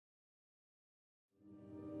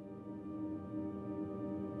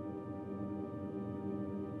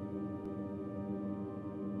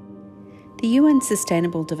The UN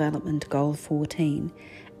Sustainable Development Goal 14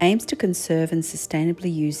 aims to conserve and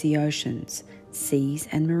sustainably use the oceans, seas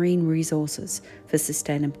and marine resources for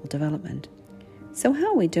sustainable development. So how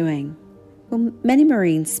are we doing? Well, many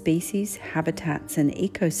marine species, habitats and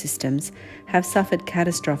ecosystems have suffered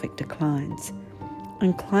catastrophic declines,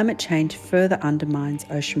 and climate change further undermines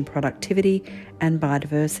ocean productivity and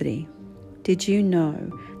biodiversity. Did you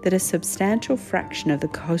know that a substantial fraction of the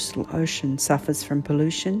coastal ocean suffers from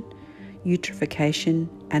pollution, eutrophication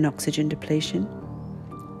and oxygen depletion?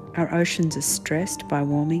 Our oceans are stressed by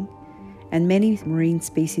warming, and many marine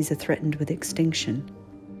species are threatened with extinction.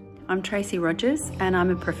 I'm Tracey Rogers, and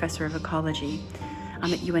I'm a Professor of Ecology.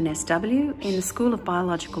 I'm at UNSW in the School of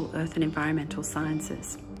Biological, Earth and Environmental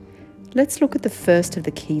Sciences. Let's look at the first of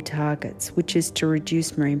the key targets, which is to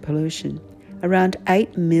reduce marine pollution. Around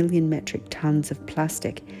 8 million metric tonnes of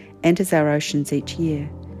plastic enters our oceans each year.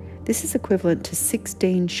 This is equivalent to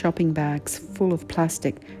 16 shopping bags full of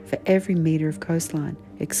plastic for every metre of coastline,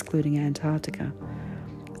 excluding Antarctica.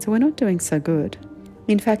 So we're not doing so good.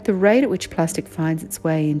 In fact, the rate at which plastic finds its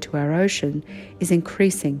way into our ocean is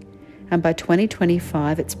increasing, and by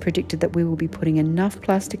 2025 it's predicted that we will be putting enough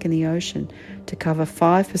plastic in the ocean to cover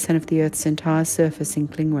 5% of the Earth's entire surface in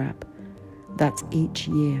cling wrap. That's each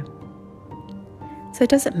year. So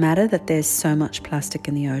does it matter that there's so much plastic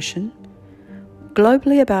in the ocean?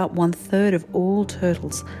 Globally, about 1/3 of all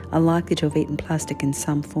turtles are likely to have eaten plastic in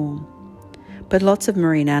some form. But lots of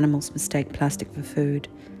marine animals mistake plastic for food,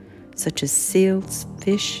 such as seals,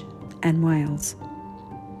 fish, and whales.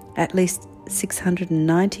 At least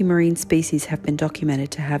 690 marine species have been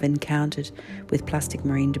documented to have encountered with plastic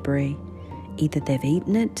marine debris. Either they've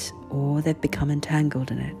eaten it or they've become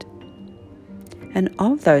entangled in it. And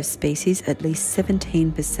of those species, at least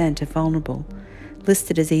 17% are vulnerable,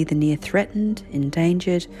 listed as either near threatened,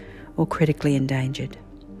 endangered, or critically endangered.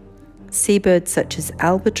 Seabirds such as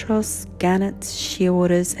albatross, gannets,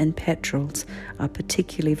 shearwaters, and petrels are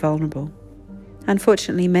particularly vulnerable.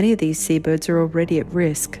 Unfortunately, many of these seabirds are already at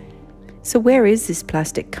risk. So where is this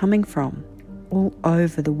plastic coming from? All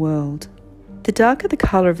over the world. The darker the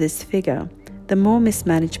colour of this figure, the more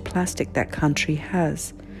mismanaged plastic that country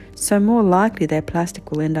has, so more likely their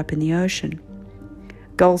plastic will end up in the ocean.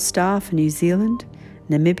 Gold star for New Zealand,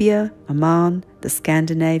 Namibia, Oman, the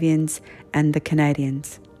Scandinavians, and the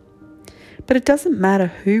Canadians. But it doesn't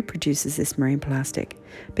matter who produces this marine plastic,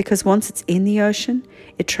 because once it's in the ocean,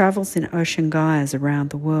 it travels in ocean gyres around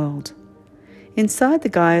the world. Inside the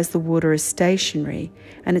gyres, the water is stationary,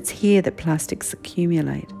 and it's here that plastics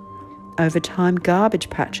accumulate. Over time, garbage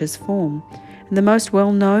patches form, and the most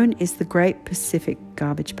well-known is the Great Pacific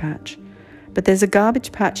Garbage Patch. But there's a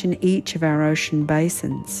garbage patch in each of our ocean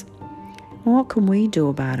basins. What can we do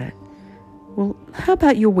about it? Well, how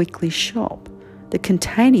about your weekly shop? The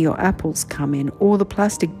container your apples come in, or the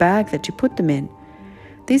plastic bag that you put them in.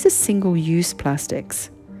 These are single-use plastics.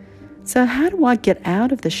 So how do I get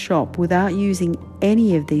out of the shop without using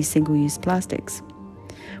any of these single-use plastics?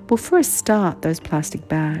 Well, for a start, those plastic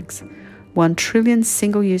bags. 1 trillion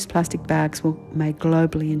single-use plastic bags were made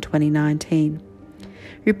globally in 2019.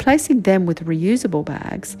 Replacing them with reusable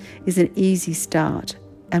bags is an easy start,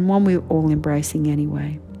 and one we're all embracing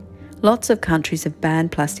anyway. Lots of countries have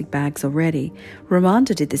banned plastic bags already.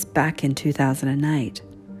 Rwanda did this back in 2008.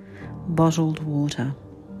 Bottled water.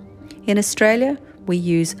 In Australia, we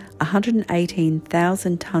use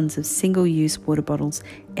 118,000 tonnes of single-use water bottles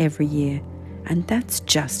every year, and that's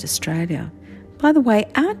just Australia. By the way,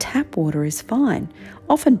 our tap water is fine,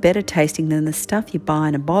 often better tasting than the stuff you buy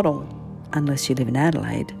in a bottle, unless you live in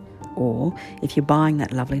Adelaide, or if you're buying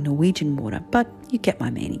that lovely Norwegian water, but you get my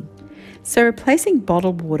meaning. So replacing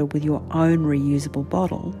bottled water with your own reusable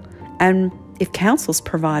bottle, and if councils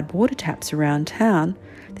provide water taps around town,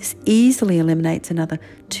 this easily eliminates another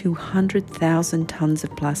 200,000 tonnes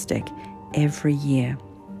of plastic every year.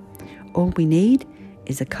 All we need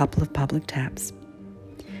is a couple of public taps.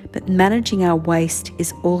 But managing our waste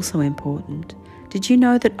is also important. Did you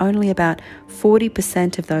know that only about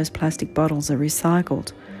 40% of those plastic bottles are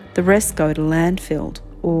recycled? The rest go to landfill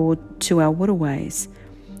or to our waterways.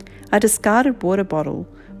 A discarded water bottle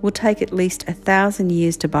will take at least 1,000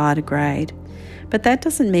 years to biodegrade. But that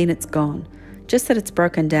doesn't mean it's gone, just that it's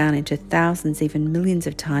broken down into thousands, even millions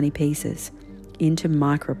of tiny pieces, into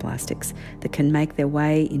microplastics that can make their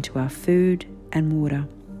way into our food and water.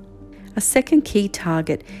 A second key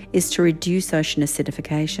target is to reduce ocean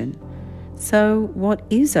acidification. So what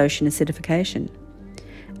is ocean acidification?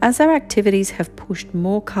 As our activities have pushed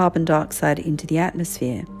more carbon dioxide into the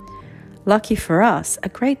atmosphere, lucky for us, a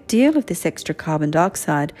great deal of this extra carbon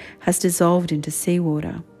dioxide has dissolved into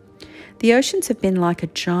seawater. The oceans have been like a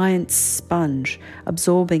giant sponge,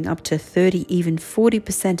 absorbing up to 30, even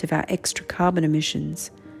 40% of our extra carbon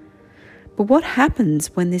emissions. But what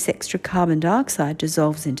happens when this extra carbon dioxide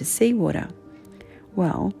dissolves into seawater?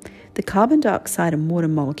 Well, the carbon dioxide and water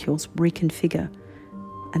molecules reconfigure,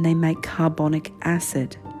 and they make carbonic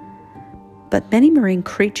acid. But many marine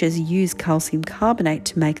creatures use calcium carbonate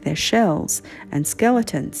to make their shells and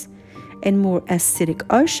skeletons. In more acidic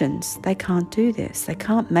oceans, they can't do this. They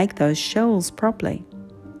can't make those shells properly.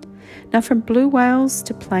 Now, from blue whales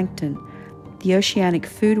to plankton, the oceanic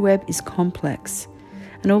food web is complex.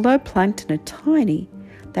 And although plankton are tiny,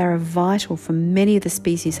 they are vital for many of the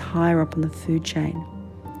species higher up on the food chain.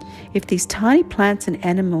 If these tiny plants and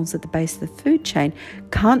animals at the base of the food chain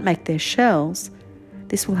can't make their shells,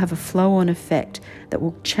 this will have a flow-on effect that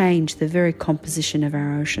will change the very composition of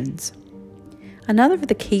our oceans. Another of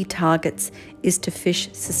the key targets is to fish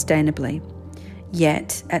sustainably.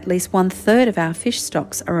 Yet, at least 1/3 of our fish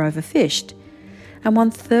stocks are overfished, and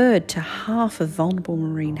 1/3 to half of vulnerable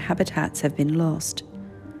marine habitats have been lost.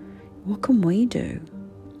 What can we do?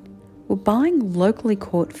 Well, buying locally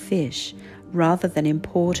caught fish rather than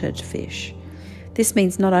imported fish. This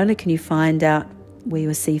means not only can you find out where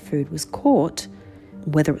your seafood was caught,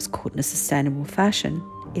 whether it's caught in a sustainable fashion,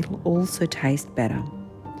 it'll also taste better.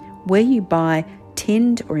 Where you buy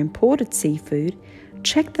tinned or imported seafood,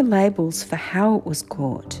 check the labels for how it was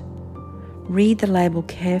caught. Read the label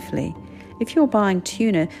carefully. If you're buying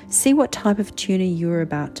tuna, see what type of tuna you're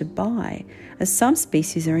about to buy, as some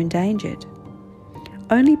species are endangered.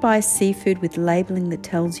 Only buy seafood with labelling that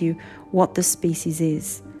tells you what the species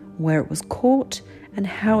is, where it was caught, and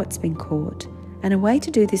how it's been caught. And a way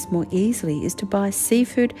to do this more easily is to buy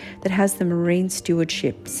seafood that has the Marine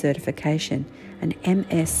Stewardship certification, an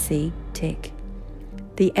MSC tick.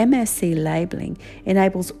 The MSC labelling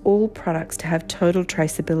enables all products to have total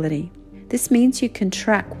traceability. This means you can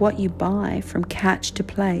track what you buy from catch to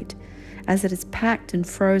plate, as it is packed and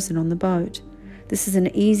frozen on the boat. This is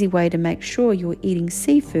an easy way to make sure you're eating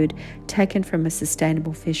seafood taken from a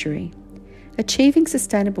sustainable fishery. Achieving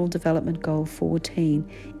Sustainable Development Goal 14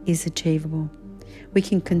 is achievable. We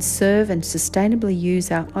can conserve and sustainably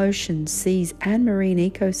use our oceans, seas, and marine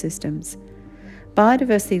ecosystems.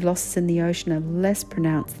 Biodiversity losses in the ocean are less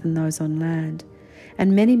pronounced than those on land,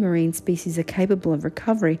 and many marine species are capable of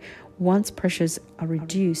recovery once pressures are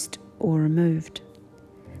reduced or removed.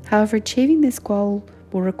 However, achieving this goal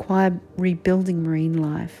will require rebuilding marine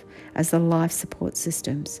life as the life support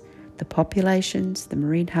systems, the populations, the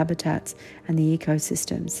marine habitats, and the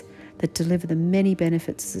ecosystems that deliver the many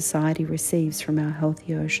benefits society receives from our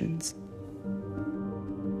healthy oceans.